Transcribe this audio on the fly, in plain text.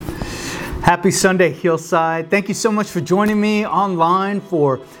Happy Sunday, Hillside. Thank you so much for joining me online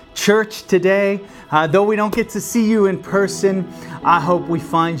for church today. Though we don't get to see you in person, I hope we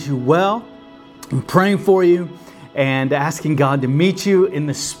find you well. I'm praying for you and asking God to meet you in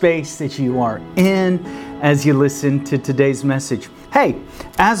the space that you are in as you listen to today's message. Hey,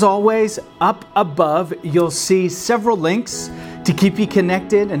 as always, up above, you'll see several links to keep you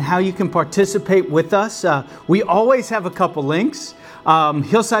connected and how you can participate with us. We always have a couple links.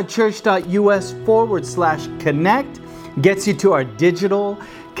 hillsidechurch.us/connect gets you to our digital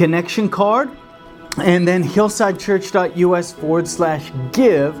connection card. And then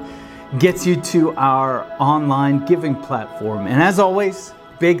hillsidechurch.us/give gets you to our online giving platform. And as always,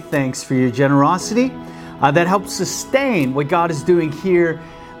 big thanks for your generosity. That helps sustain what God is doing here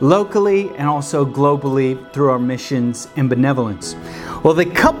locally and also globally through our missions and benevolence. Well, the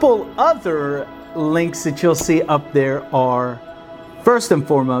couple other links that you'll see up there are, first and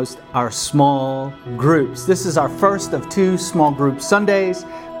foremost, our small groups. This is our first of 2 small group Sundays.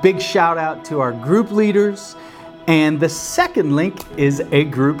 Big shout out to our group leaders. And the second link is a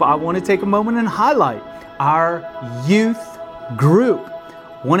group I want to take a moment and highlight, our youth group.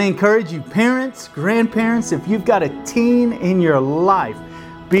 I want to encourage you parents, grandparents, if you've got a teen in your life,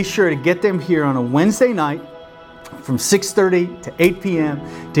 be sure to get them here on a Wednesday night from 6:30 to 8 p.m.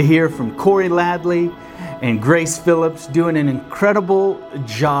 to hear from Corey Ladley and Grace Phillips doing an incredible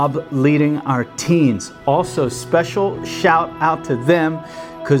job leading our teens. Also, special shout out to them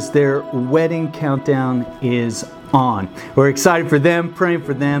because their wedding countdown is on. We're excited for them, praying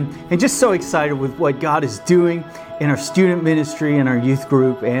for them, and just so excited with what God is doing in our student ministry and our youth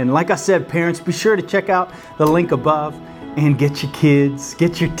group. And like I said, parents, be sure to check out the link above and get your kids,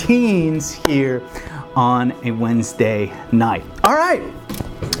 get your teens here on a Wednesday night. All right,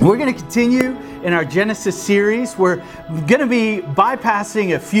 we're going to continue in our Genesis series. We're going to be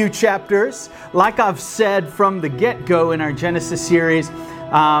bypassing a few chapters. Like I've said from the get-go in our Genesis series,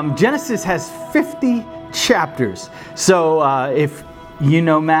 Genesis has 50 chapters. So if you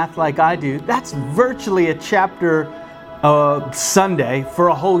know math like I do, that's virtually a chapter Sunday for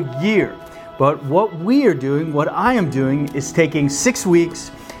a whole year. But what we are doing, what I am doing, is taking 6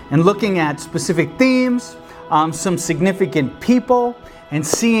 weeks and looking at specific themes, some significant people, and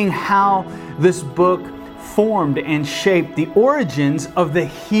seeing how this book formed and shaped the origins of the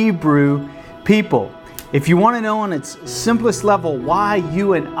Hebrew people. If you want to know on its simplest level why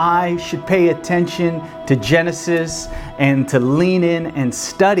you and I should pay attention to Genesis and to lean in and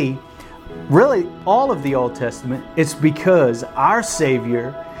study really all of the Old Testament, it's because our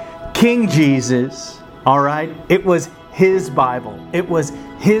Savior, King Jesus, all right, it was His Bible. It was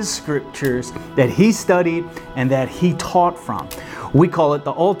His scriptures that He studied and that He taught from. We call it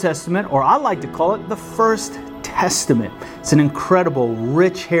the Old Testament, or I like to call it the First Testament. It's an incredible,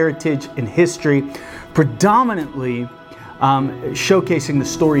 rich heritage in history, predominantly showcasing the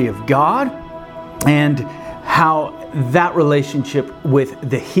story of God and how that relationship with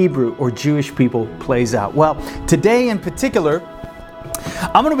the Hebrew or Jewish people plays out. Well, today in particular,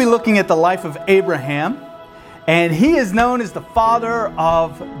 I'm going to be looking at the life of Abraham, and he is known as the father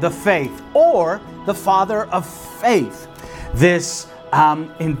of the faith, or the father of faith. This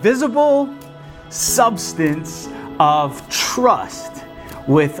invisible substance of trust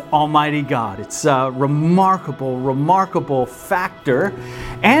with Almighty God. It's a remarkable factor,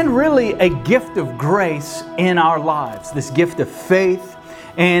 and really a gift of grace in our lives, this gift of faith.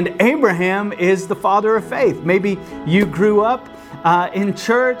 And Abraham is the father of faith. Maybe you grew up in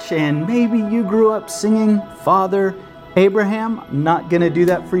church, and maybe you grew up singing Father Abraham. I'm not going to do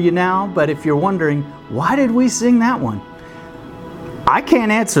that for you now, but if you're wondering, why did we sing that one? I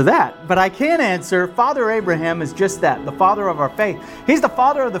can't answer that, but I can answer Father Abraham is just that, the father of our faith. He's the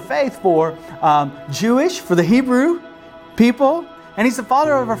father of the faith for Jewish, for the Hebrew people, and He's the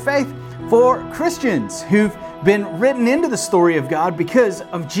father of our faith for Christians who've been written into the story of God because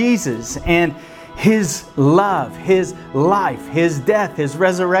of Jesus and His love, His life, His death, His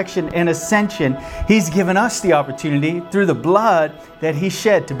resurrection and ascension. He's given us the opportunity through the blood that He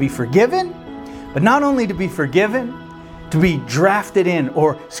shed to be forgiven, but not only to be forgiven, to be drafted in,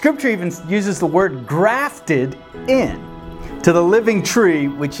 or Scripture even uses the word grafted in, to the living tree,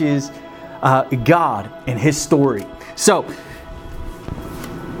 which is God and His story. So,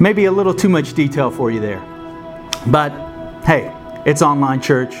 maybe a little too much detail for you there. But, hey, it's online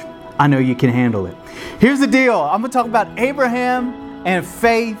church. I know you can handle it. Here's the deal. I'm going to talk about Abraham and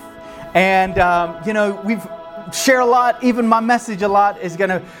faith. And, we've shared a lot. Even my message a lot is going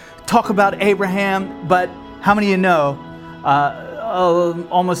to talk about Abraham. But how many of you know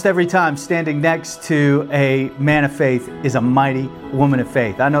almost every time standing next to a man of faith is a mighty woman of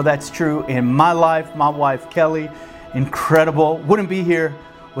faith. I know that's true in my life. My wife, Kelly, incredible. Wouldn't be here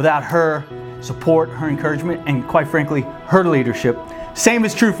without her support, her encouragement, and quite frankly, her leadership. Same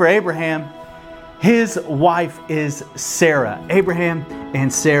is true for Abraham. His wife is Sarah. Abraham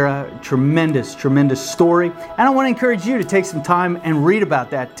and Sarah, tremendous, tremendous story. And I want to encourage you to take some time and read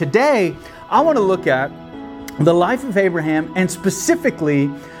about that. Today, I want to look at the life of Abraham, and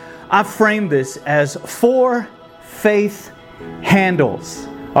specifically, I've framed this as 4 faith handles.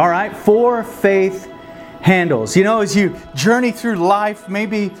 All right, 4 faith handles. You know, as you journey through life,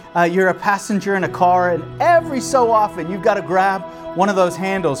 maybe you're a passenger in a car, and every so often you've got to grab one of those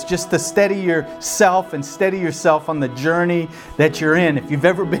handles just to steady yourself and steady yourself on the journey that you're in. If you've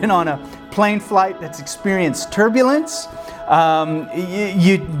ever been on a plane flight that's experienced turbulence,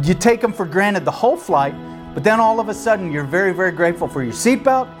 you take them for granted the whole flight, but then all of a sudden you're very, very grateful for your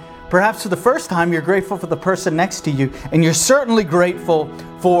seatbelt. Perhaps for the first time, you're grateful for the person next to you, and you're certainly grateful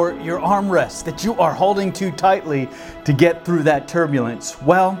for your armrest that you are holding too tightly to get through that turbulence.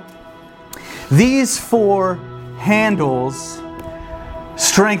 Well, these 4 handles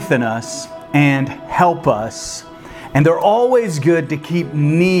strengthen us and help us, and they're always good to keep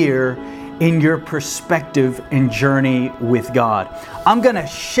near in your perspective and journey with God. I'm going to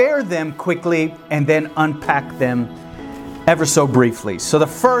share them quickly and then unpack them ever so briefly. So the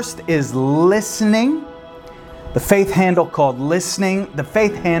first is listening. The faith handle called listening. The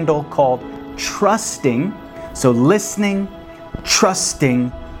faith handle called trusting. So listening,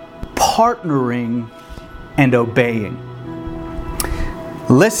 trusting, partnering, and obeying.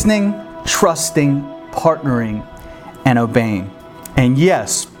 Listening, trusting, partnering, and obeying. And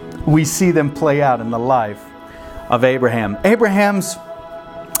yes, we see them play out in the life of Abraham.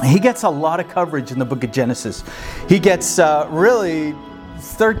 He gets a lot of coverage in the book of Genesis. He gets really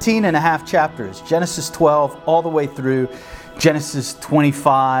 13 and a half chapters. Genesis 12 all the way through Genesis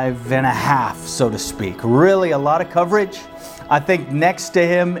 25 and a half, so to speak. Really a lot of coverage. I think next to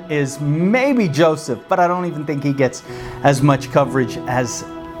him is maybe Joseph, but I don't even think he gets as much coverage as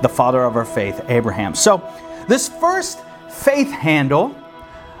the father of our faith, Abraham. So this first faith handle,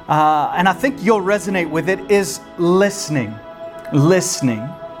 and I think you'll resonate with it, is listening. Listening.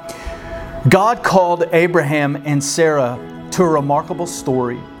 God called Abraham and Sarah to a remarkable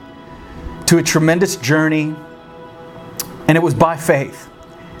story, to a tremendous journey, and it was by faith.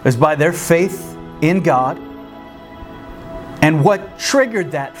 It was by their faith in God. And what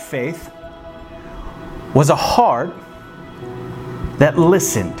triggered that faith was a heart that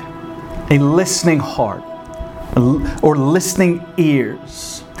listened, a listening heart, or listening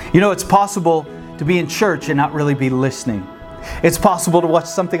ears. You know, it's possible to be in church and not really be listening. It's possible to watch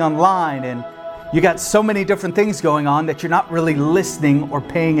something online and you got so many different things going on that you're not really listening or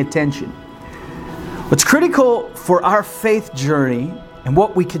paying attention. What's critical for our faith journey, and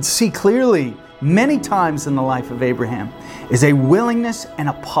what we could see clearly many times in the life of Abraham, is a willingness and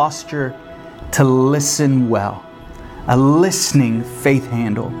a posture to listen well. A listening faith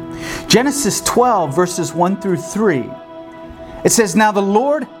handle. Genesis 12 verses 1 through 3. It says, "Now the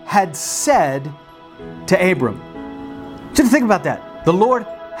Lord had said to Abram." So think about that. The Lord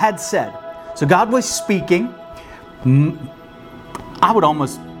had said. So God was speaking. I would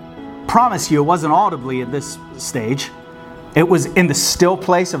almost promise you it wasn't audibly at this stage. It was in the still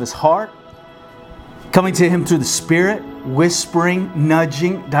place of his heart, coming to him through the Spirit, whispering,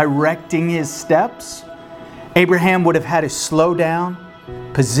 nudging, directing his steps. Abraham would have had to slow down,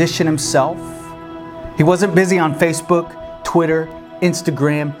 position himself. He wasn't busy on Facebook, Twitter,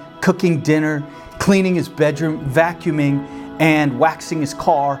 Instagram, cooking dinner, cleaning his bedroom, vacuuming, and waxing his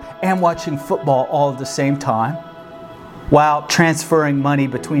car, and watching football all at the same time, while transferring money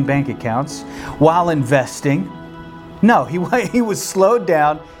between bank accounts, while investing. No, he was slowed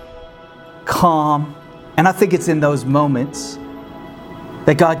down, calm, and I think it's in those moments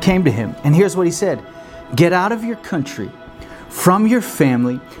that God came to him. And here's what he said: "Get out of your country, from your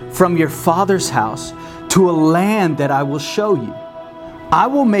family, from your father's house, to a land that I will show you. I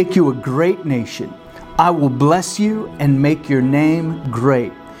will make you a great nation. I will bless you and make your name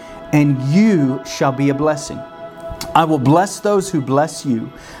great, and you shall be a blessing. I will bless those who bless you,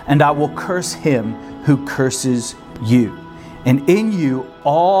 and I will curse him who curses you. And in you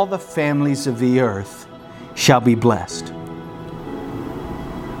all the families of the earth shall be blessed."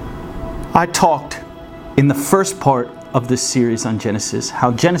 I talked in the first part of this series on Genesis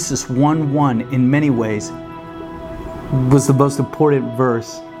how Genesis 1:1 in many ways was the most important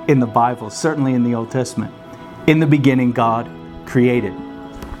verse in the Bible, certainly in the Old Testament. In the beginning, God created.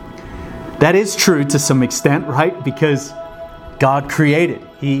 That is true to some extent, right? Because God created.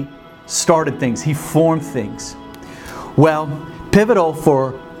 He started things. He formed things. Well, pivotal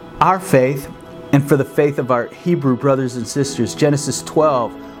for our faith and for the faith of our Hebrew brothers and sisters, Genesis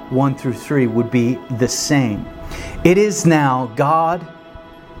 12, 1 through 3 would be the same. It is now God,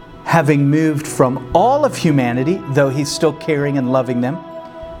 having moved from all of humanity, though He's still caring and loving them,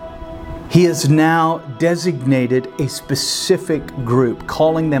 He has now designated a specific group,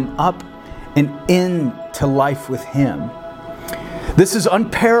 calling them up and into life with Him. This is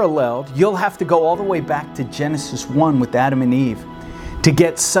unparalleled. You'll have to go all the way back to Genesis 1 with Adam and Eve to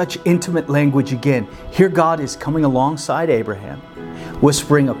get such intimate language again. Here God is coming alongside Abraham,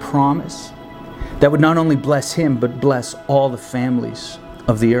 whispering a promise that would not only bless him, but bless all the families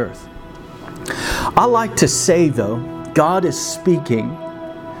of the earth. I like to say, though, God is speaking,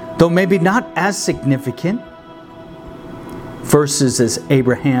 though maybe not as significant verses as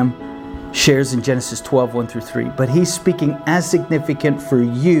Abraham shares in Genesis 12, 1 through 3, but He's speaking as significant for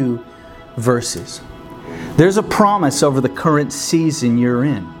you verses. There's a promise over the current season you're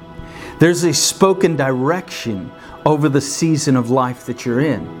in. There's a spoken direction over the season of life that you're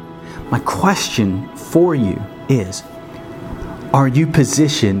in. My question for you is, are you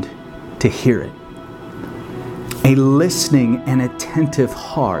positioned to hear it? A listening and attentive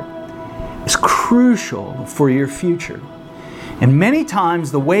heart is crucial for your future. And many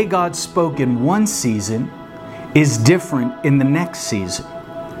times the way God spoke in one season is different in the next season.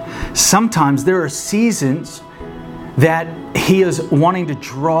 Sometimes there are seasons that He is wanting to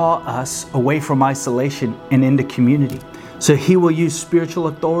draw us away from isolation and into community. So He will use spiritual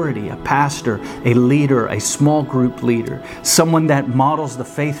authority, a pastor, a leader, a small group leader, someone that models the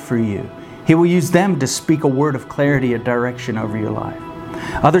faith for you. He will use them to speak a word of clarity or direction over your life.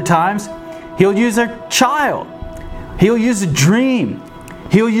 Other times, He'll use a child. He'll use a dream.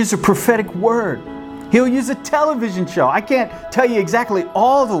 He'll use a prophetic word. He'll use a television show. I can't tell you exactly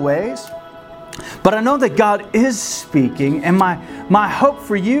all the ways, but I know that God is speaking, and my hope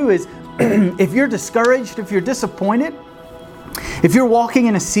for you is if you're discouraged, if you're disappointed, if you're walking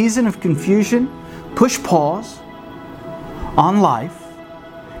in a season of confusion, push pause on life,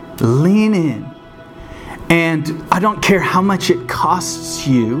 lean in, and I don't care how much it costs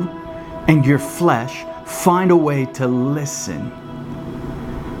you and your flesh, find a way to listen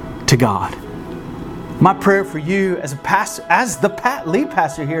to God. My prayer for you as a pastor, as the lead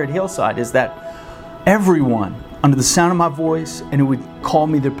pastor here at Hillside, is that everyone under the sound of my voice, and who would call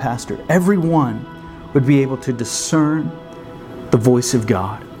me their pastor, everyone would be able to discern the voice of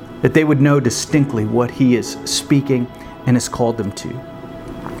God, that they would know distinctly what He is speaking and has called them to.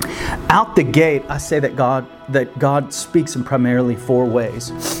 Out the gate, I say that God speaks in primarily four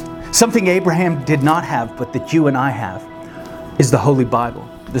ways. Something Abraham did not have, but that you and I have, is the Holy Bible,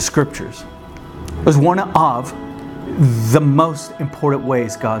 the Scriptures. It was one of the most important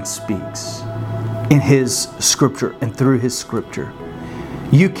ways God speaks in His Scripture and through His Scripture.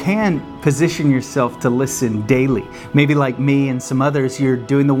 You can position yourself to listen daily. Maybe like me and some others, you're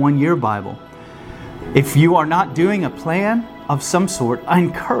doing the one-year Bible. If you are not doing a plan of some sort, I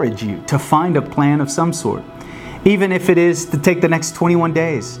encourage you to find a plan of some sort. Even if it is to take the next 21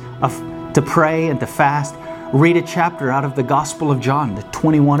 days to pray and to fast, read a chapter out of the Gospel of John, the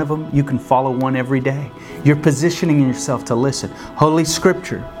 21 of them, you can follow one every day. You're positioning yourself to listen. Holy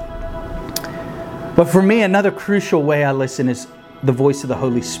Scripture. But for me, another crucial way I listen is the voice of the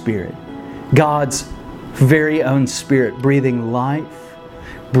Holy Spirit. God's very own Spirit, breathing life,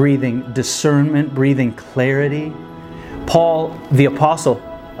 breathing discernment, breathing clarity. Paul, the Apostle,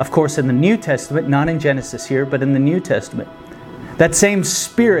 of course, in the New Testament, not in Genesis here, but in the New Testament, that same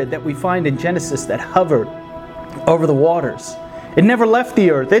Spirit that we find in Genesis that hovered over the waters, it never left the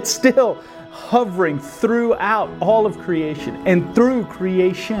earth. It's still hovering throughout all of creation and through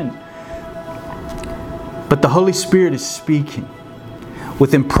creation. But the Holy Spirit is speaking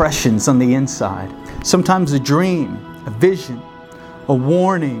with impressions on the inside. Sometimes a dream, a vision, a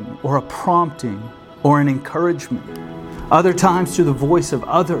warning, or a prompting, or an encouragement. Other times through the voice of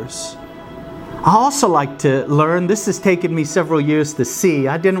others. I also like to learn, this has taken me several years to see.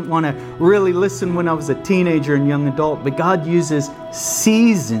 I didn't want to really listen when I was a teenager and young adult, but God uses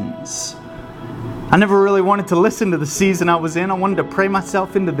seasons. I never really wanted to listen to the season I was in. I wanted to pray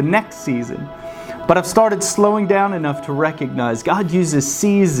myself into the next season. But I've started slowing down enough to recognize God uses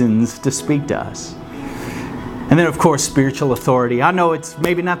seasons to speak to us. And then, of course, spiritual authority. I know it's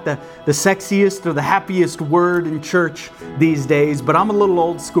maybe not the sexiest or the happiest word in church these days, but I'm a little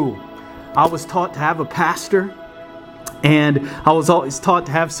old school. I was taught to have a pastor, and I was always taught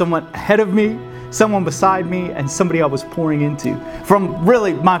to have someone ahead of me, someone beside me, and somebody I was pouring into. From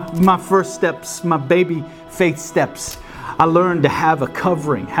really my first steps, my baby faith steps, I learned to have a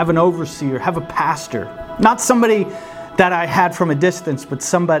covering, have an overseer, have a pastor. Not somebody that I had from a distance, but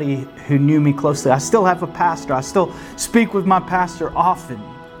somebody who knew me closely. I still have a pastor. I still speak with my pastor often.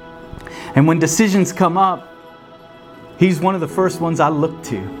 And when decisions come up, he's one of the first ones I look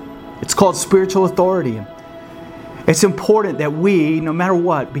to. It's called spiritual authority. It's important that we, no matter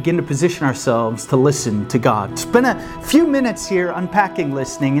what, begin to position ourselves to listen to God. Spend a few minutes here unpacking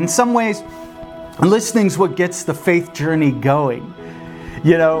listening. In some ways, listening is what gets the faith journey going.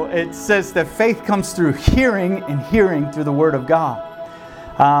 You know, it says that faith comes through hearing, and hearing through the Word of God.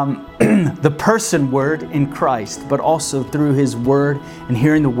 The person Word in Christ, but also through His Word and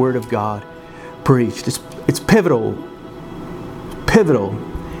hearing the Word of God preached. It's pivotal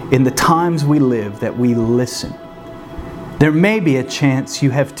in the times we live that we listen. There may be a chance you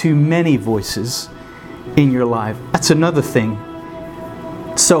have too many voices in your life. That's another thing.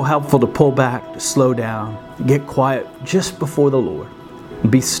 It's so helpful to pull back, to slow down, get quiet just before the Lord.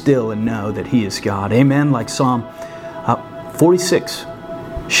 Be still and know that He is God. Amen. Like Psalm 46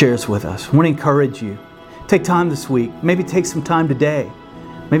 shares with us. I want to encourage you. Take time this week. Maybe take some time today.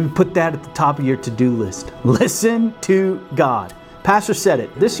 Maybe put that at the top of your to-do list. Listen to God. Pastor said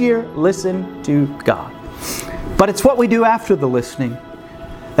it. This year, listen to God. But it's what we do after the listening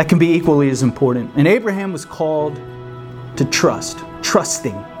that can be equally as important. And Abraham was called to trust.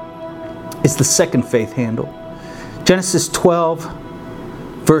 Trusting is the second faith handle. Genesis 12,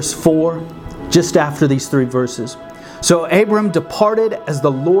 verse 4, just after these three verses. So Abram departed as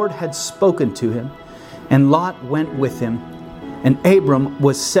the Lord had spoken to him, and Lot went with him. And Abram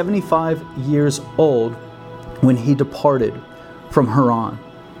was 75 years old when he departed from Haran.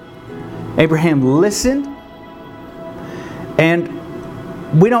 Abraham listened,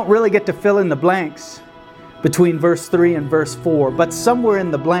 and we don't really get to fill in the blanks between verse 3 and verse 4, but somewhere in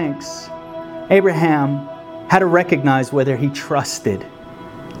the blanks, Abraham had to recognize whether he trusted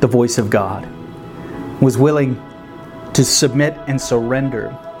the voice of God, was willing to submit and surrender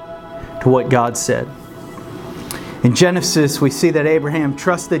to what God said. In Genesis, we see that Abraham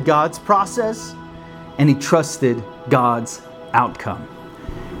trusted God's process and he trusted God's outcome.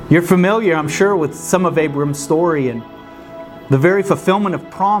 You're familiar, I'm sure, with some of Abram's story, and the very fulfillment of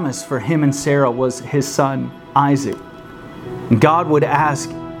promise for him and Sarah was his son Isaac. And God would ask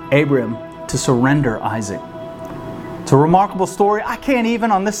Abram to surrender Isaac. It's a remarkable story. I can't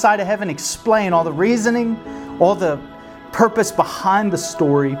even on this side of heaven explain all the reasoning, all the purpose behind the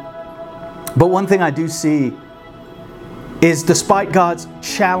story. But one thing I do see is despite God's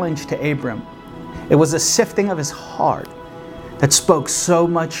challenge to Abram, it was a sifting of his heart that spoke so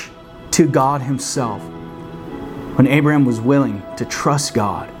much to God Himself. When Abraham was willing to trust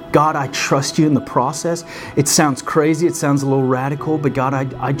God. God, I trust you in the process. It sounds crazy, it sounds a little radical, but God,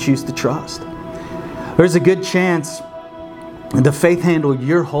 I choose to trust. There's a good chance the faith handle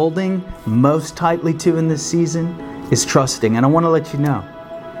you're holding most tightly to in this season is trusting. And I want to let you know,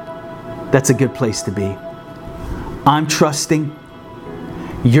 that's a good place to be. I'm trusting.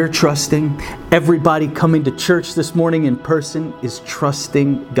 You're trusting. Everybody coming to church this morning in person is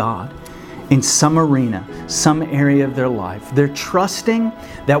trusting God. In some arena, some area of their life, they're trusting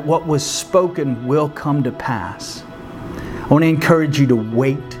that what was spoken will come to pass. I want to encourage you to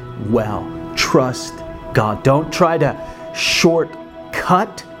wait well. Trust God. Don't try to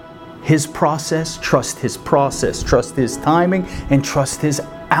shortcut His process. Trust His process. Trust His timing and trust His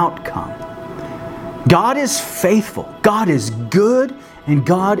outcome. God is faithful. God is good and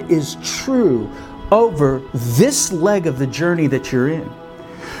God is true over this leg of the journey that you're in.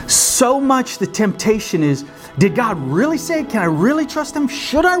 So much the temptation is, did God really say it? Can I really trust Him?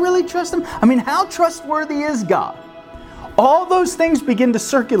 Should I really trust Him? I mean, how trustworthy is God? All those things begin to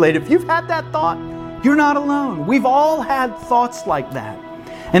circulate. If you've had that thought, you're not alone. We've all had thoughts like that.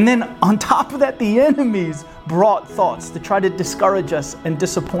 And then on top of that, the enemies brought thoughts to try to discourage us and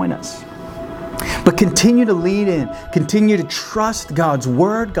disappoint us. But continue to lean in. Continue to trust God's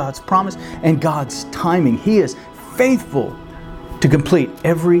word, God's promise, and God's timing. He is faithful to complete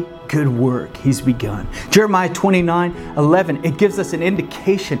every good work He's begun. Jeremiah 29:11, it gives us an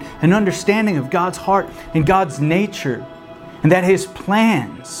indication, an understanding of God's heart and God's nature, and that His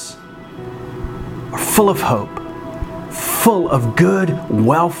plans are full of hope, full of good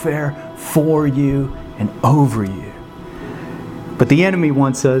welfare for you and over you. But the enemy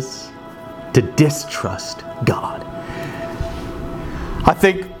wants us to distrust God. I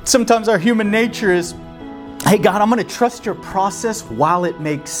think sometimes our human nature is, hey God, I'm going to trust your process while it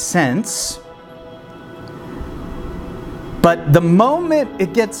makes sense. But the moment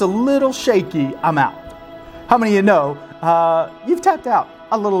it gets a little shaky, I'm out. How many of you know you've tapped out?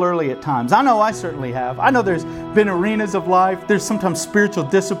 a little early at times. I know I certainly have. I know there's been arenas of life. There's sometimes spiritual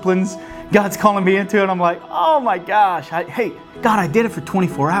disciplines God's calling me into, and I'm like, oh my gosh, hey, God, I did it for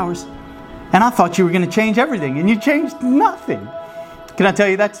 24 hours. And I thought you were going to change everything, and you changed nothing. Can I tell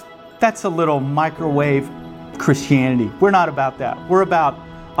you, that's a little microwave Christianity. We're not about that. We're about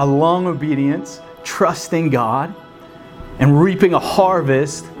a long obedience, trusting God, and reaping a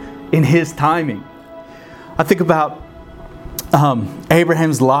harvest in His timing. I think about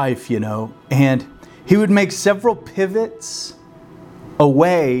Abraham's life, and he would make several pivots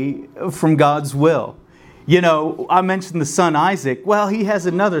away from God's will. I mentioned the son Isaac. Well, he has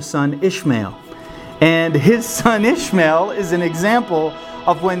another son, Ishmael. And his son Ishmael is an example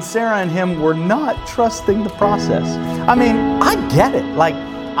of when Sarah and him were not trusting the process. I mean, I get it. Like,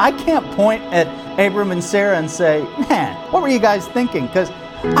 I can't point at Abram and Sarah and say, man, what were you guys thinking? Because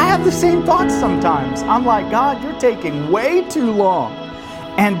I have the same thoughts sometimes. I'm like, God, you're taking way too long.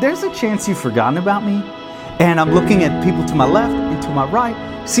 And there's a chance you've forgotten about me. And I'm looking at people to my left and to my right.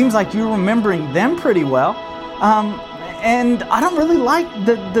 Seems like you're remembering them pretty well. And I don't really like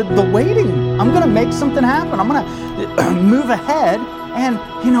the waiting. I'm going to make something happen. I'm going to move ahead. And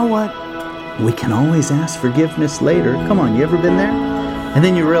you know what? We can always ask forgiveness later. Come on, you ever been there? And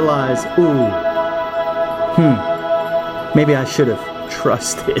then you realize, maybe I should have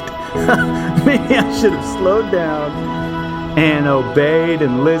trusted. Maybe I should have slowed down and obeyed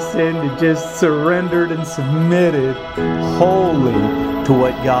and listened and just surrendered and submitted wholly to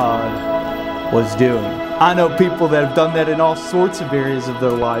what God was doing. I know people that have done that in all sorts of areas of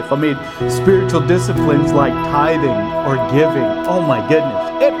their life. I mean, spiritual disciplines like tithing or giving. Oh my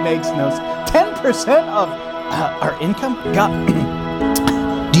goodness, it makes no sense. 10% of our income? God,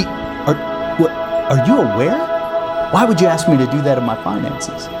 are you aware? Why would you ask me to do that in my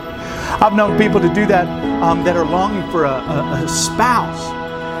finances? I've known people to do that that are longing for a spouse.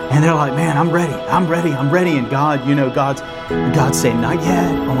 And they're like, man, I'm ready. And God's saying, not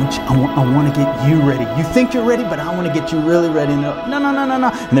yet. I want to get you ready. You think you're ready, but I want to get you really ready. And they're like, no.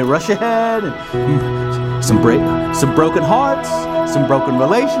 And they rush ahead. And some broken hearts, some broken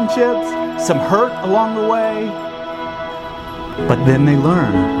relationships, some hurt along the way. But then they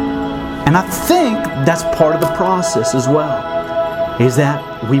learn. And I think that's part of the process as well, is that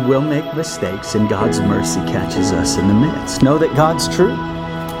we will make mistakes and God's mercy catches us in the midst. Know that God's true.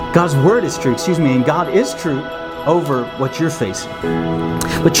 God's word is true, and God is true over what you're facing.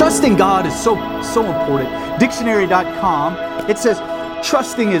 But trusting God is so important. Dictionary.com, it says,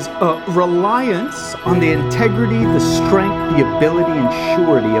 trusting is a reliance on the integrity, the strength, the ability, and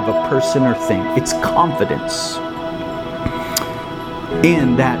surety of a person or thing. It's confidence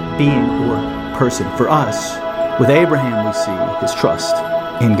in that being or person. For us, with Abraham, we see his trust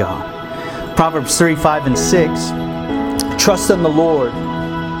in God. Proverbs 3, 5, and 6, trust in the Lord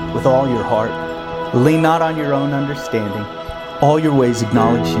with all your heart. Lean not on your own understanding. All your ways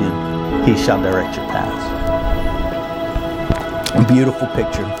acknowledge Him. He shall direct your paths. A beautiful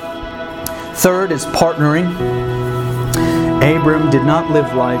picture. Third is partnering. Abram did not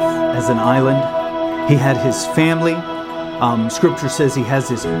live life as an island. He had his family. Scripture says he has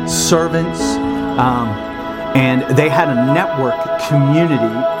his servants. And they had a network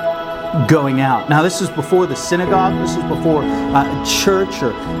community going out. Now, this is before the synagogue. This is before church,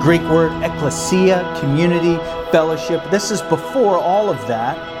 or Greek word ecclesia, community, fellowship. This is before all of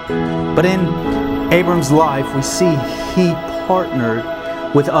that. But in Abram's life, we see he partnered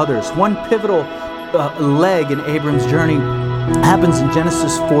with others. One pivotal leg in Abram's journey happens in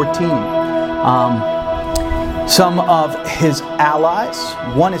Genesis 14. Some of his allies,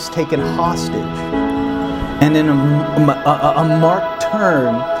 one is taken hostage. And in a marked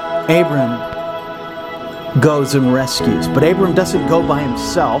turn, Abram goes and rescues. But Abram doesn't go by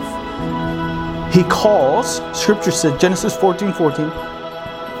himself. He calls, Scripture said, Genesis 14:14,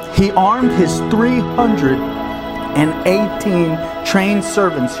 he armed his 318 trained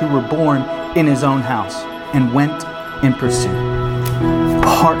servants who were born in his own house and went in pursuit.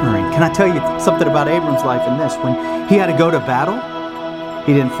 Partnering. Can I tell you something about Abram's life in this? When he had to go to battle,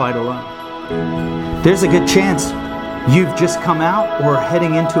 he didn't fight alone. There's a good chance you've just come out or are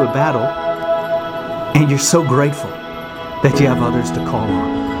heading into a battle and you're so grateful that you have others to call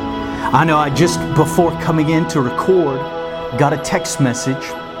on. I know I just before coming in to record got a text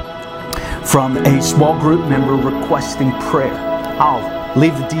message from a small group member requesting prayer. I'll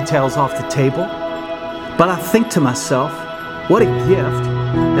leave the details off the table, but I think to myself, what a gift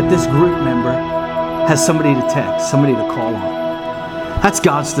that this group member has somebody to text, somebody to call on. That's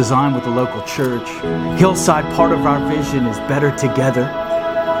God's design with the local church. Hillside, part of our vision is better together.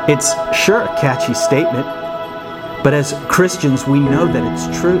 It's sure a catchy statement, But as Christians, we know that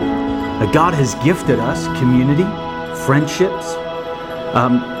it's true. That God has gifted us community, friendships.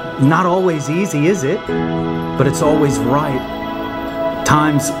 Not always easy, is it? But it's always right.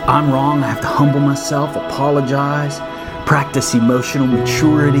 Times I'm wrong, I have to humble myself, apologize, practice emotional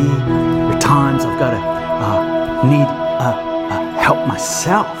maturity. There are times I've got to need help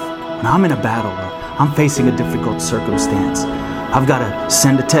myself when I'm in a battle or I'm facing a difficult circumstance. I've got to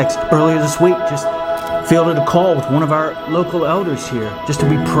send a text. Earlier this week, just fielded a call with one of our local elders here, just to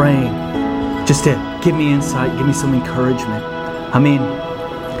be praying, just to give me insight, give me some encouragement. I mean,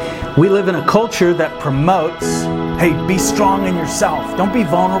 we live in a culture that promotes, hey, be strong in yourself. Don't be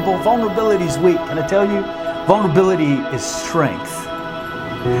vulnerable. Vulnerability is weak. Can I tell you? Vulnerability is strength.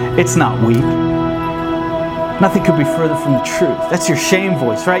 It's not weak. Nothing could be further from the truth. That's your shame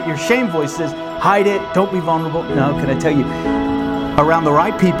voice, right? Your shame voice says, hide it, don't be vulnerable. No, can I tell you, around the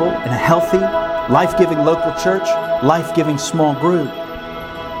right people in a healthy, life-giving local church, life-giving small group,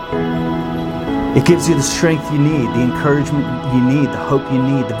 it gives you the strength you need, the encouragement you need, the hope you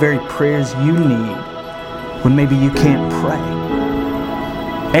need, the very prayers you need when maybe you can't pray.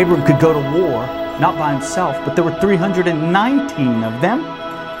 Abram could go to war, not by himself, but there were 319 of them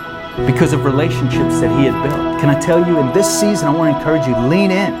because of relationships that he had built. Can I tell you, in this season, I want to encourage you,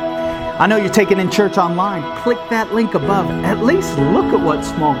 lean in. I know you're taking in church online. Click that link above. At least look at what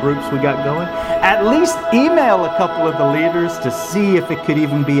small groups we got going. At least email a couple of the leaders to see if it could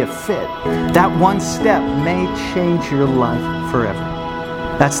even be a fit. That one step may change your life forever.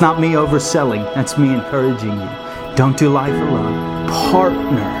 That's not me overselling. That's me encouraging you. Don't do life alone.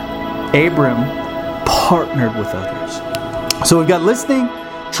 Partner. Abram partnered with others. So we've got listening,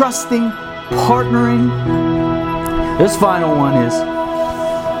 trusting, partnering. This final one is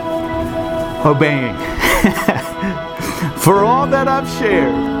obeying. For all that I've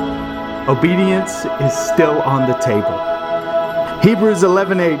shared, obedience is still on the table. Hebrews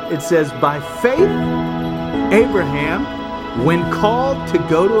 11:8, it says, by faith, Abraham, when called to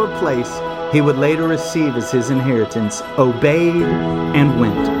go to a place he would later receive as his inheritance, obeyed and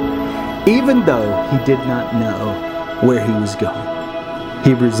went, even though he did not know where he was going.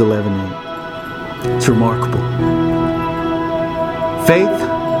 Hebrews 11:8. It's remarkable. Faith,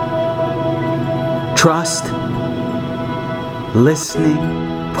 trust, listening,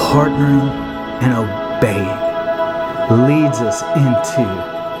 partnering, and obeying leads us into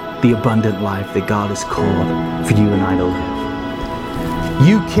the abundant life that God has called for you and I to live.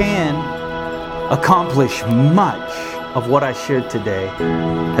 You can accomplish much of what I shared today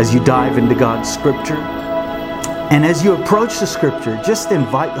as you dive into God's Scripture. And as you approach the Scripture, just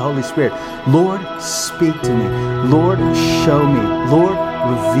invite the Holy Spirit. Lord, speak to me. Lord, show me. Lord,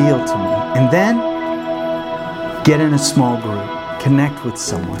 reveal to me. And then get in a small group. Connect with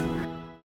someone.